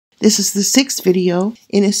This is the sixth video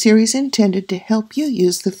in a series intended to help you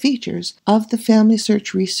use the features of the Family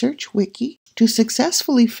Search Research Wiki to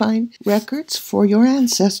successfully find records for your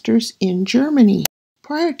ancestors in Germany.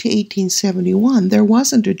 Prior to 1871, there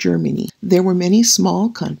wasn't a Germany. There were many small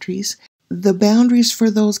countries. The boundaries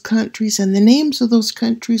for those countries and the names of those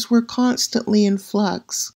countries were constantly in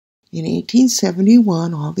flux. In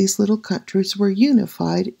 1871, all these little countries were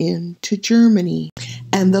unified into Germany,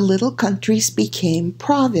 and the little countries became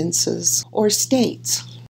provinces or states.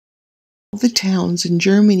 All the towns in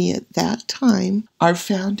Germany at that time are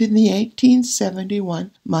found in the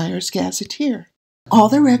 1871 Meyer's Gazetteer. All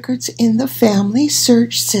the records in the family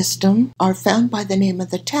search system are found by the name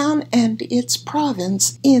of the town and its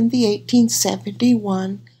province in the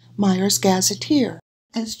 1871 Meyer's Gazetteer.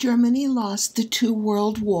 As Germany lost the two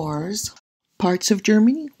world wars, parts of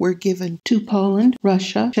Germany were given to Poland,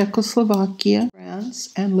 Russia, Czechoslovakia, France,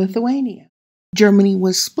 and Lithuania. Germany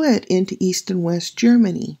was split into East and West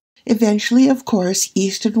Germany. Eventually, of course,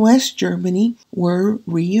 East and West Germany were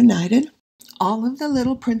reunited. All of the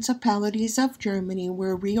little principalities of Germany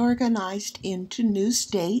were reorganized into new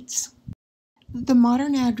states. The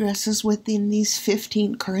modern addresses within these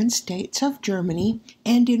 15 current states of Germany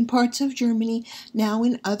and in parts of Germany now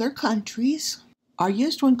in other countries are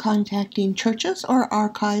used when contacting churches or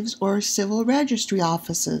archives or civil registry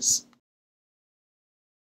offices.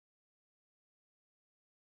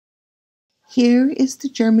 Here is the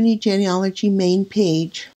Germany genealogy main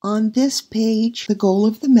page. On this page, the goal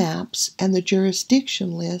of the maps and the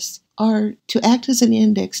jurisdiction lists are to act as an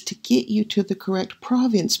index to get you to the correct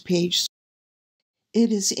province page.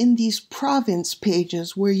 It is in these province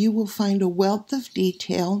pages where you will find a wealth of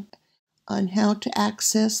detail on how to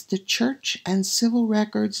access the church and civil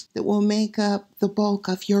records that will make up the bulk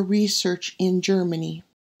of your research in Germany.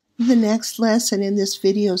 The next lesson in this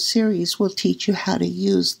video series will teach you how to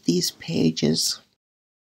use these pages.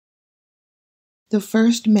 The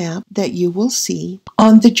first map that you will see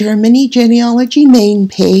on the Germany genealogy main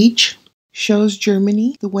page shows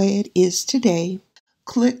Germany the way it is today.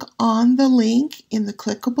 Click on the link in the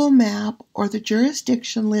clickable map or the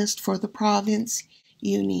jurisdiction list for the province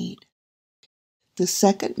you need. The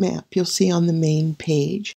second map you'll see on the main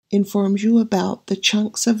page informs you about the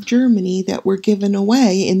chunks of Germany that were given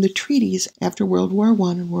away in the treaties after World War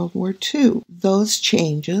I and World War II. Those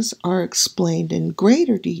changes are explained in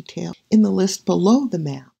greater detail in the list below the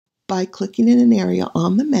map. By clicking in an area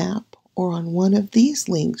on the map or on one of these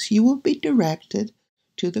links, you will be directed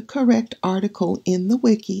to the correct article in the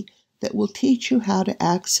wiki that will teach you how to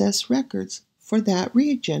access records for that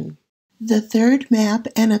region. The third map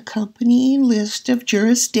and accompanying list of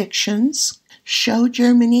jurisdictions show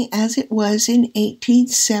Germany as it was in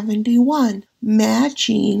 1871,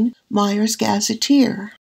 matching Meyer's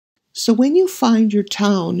Gazetteer. So when you find your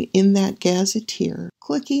town in that Gazetteer,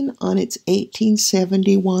 clicking on its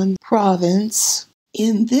 1871 province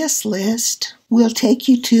in this list will take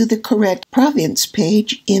you to the correct province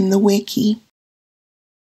page in the wiki.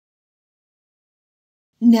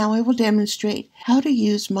 Now I will demonstrate how to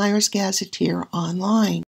use Meyer's Gazetteer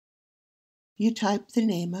online. You type the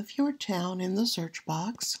name of your town in the search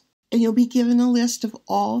box, and you'll be given a list of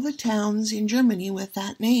all the towns in Germany with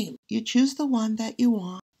that name. You choose the one that you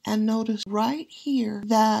want, and notice right here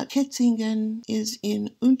that Kitzingen is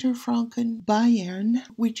in Unterfranken, Bayern,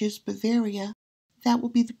 which is Bavaria. That will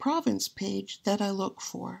be the province page that I look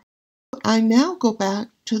for. I now go back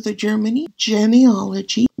to the Germany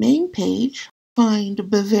genealogy main page, find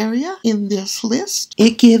Bavaria in this list.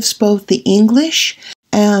 It gives both the English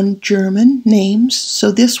and German names,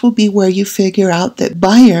 so this will be where you figure out that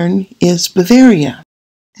Bayern is Bavaria.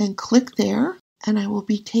 And click there, and I will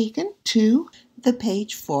be taken to the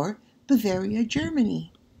page for Bavaria,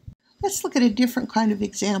 Germany. Let's look at a different kind of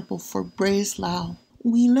example for Breslau.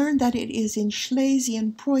 We learned that it is in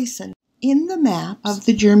Schlesien-Preußen. In the map of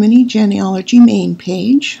the Germany genealogy main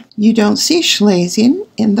page, you don't see Schlesien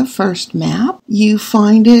in the first map. You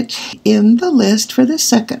find it in the list for the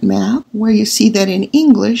second map, where you see that in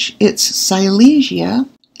English it's Silesia,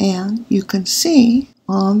 and you can see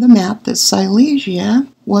on the map that Silesia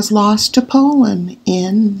was lost to Poland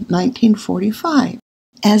in 1945.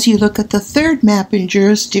 As you look at the third map in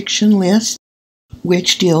jurisdiction list,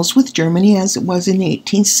 which deals with Germany as it was in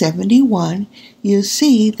 1871, you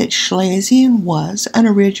see that Schlesien was an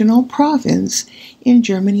original province in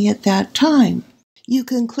Germany at that time. You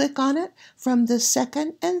can click on it from the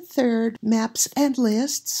second and third maps and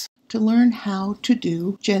lists to learn how to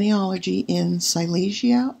do genealogy in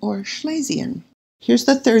Silesia or Schlesien. Here's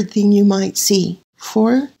the third thing you might see.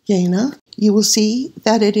 For Jena, you will see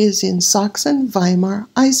that it is in Sachsen, Weimar,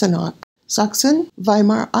 Eisenach.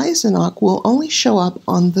 Sachsen-Weimar-Eisenach will only show up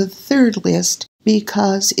on the third list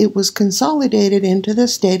because it was consolidated into the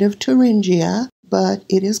state of Thuringia, but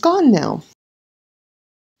it is gone now.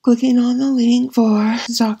 Clicking on the link for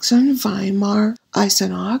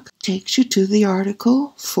Sachsen-Weimar-Eisenach takes you to the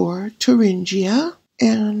article for Thuringia,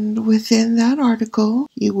 and within that article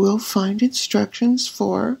you will find instructions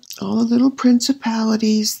for all the little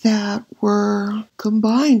principalities that were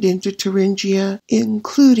combined into Thuringia,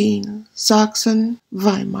 including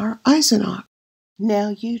Sachsen-Weimar-Eisenach. Now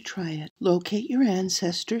you try it. Locate your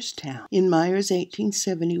ancestor's town in Meyer's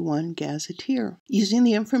 1871 Gazetteer. Using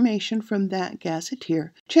the information from that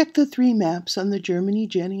Gazetteer, check the 3 maps on the Germany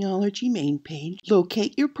genealogy main page.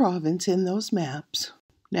 Locate your province in those maps.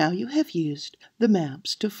 Now you have used the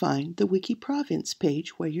maps to find the Wiki province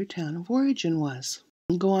page where your town of origin was.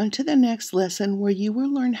 Go on to the next lesson where you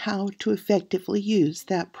will learn how to effectively use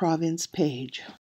that province page.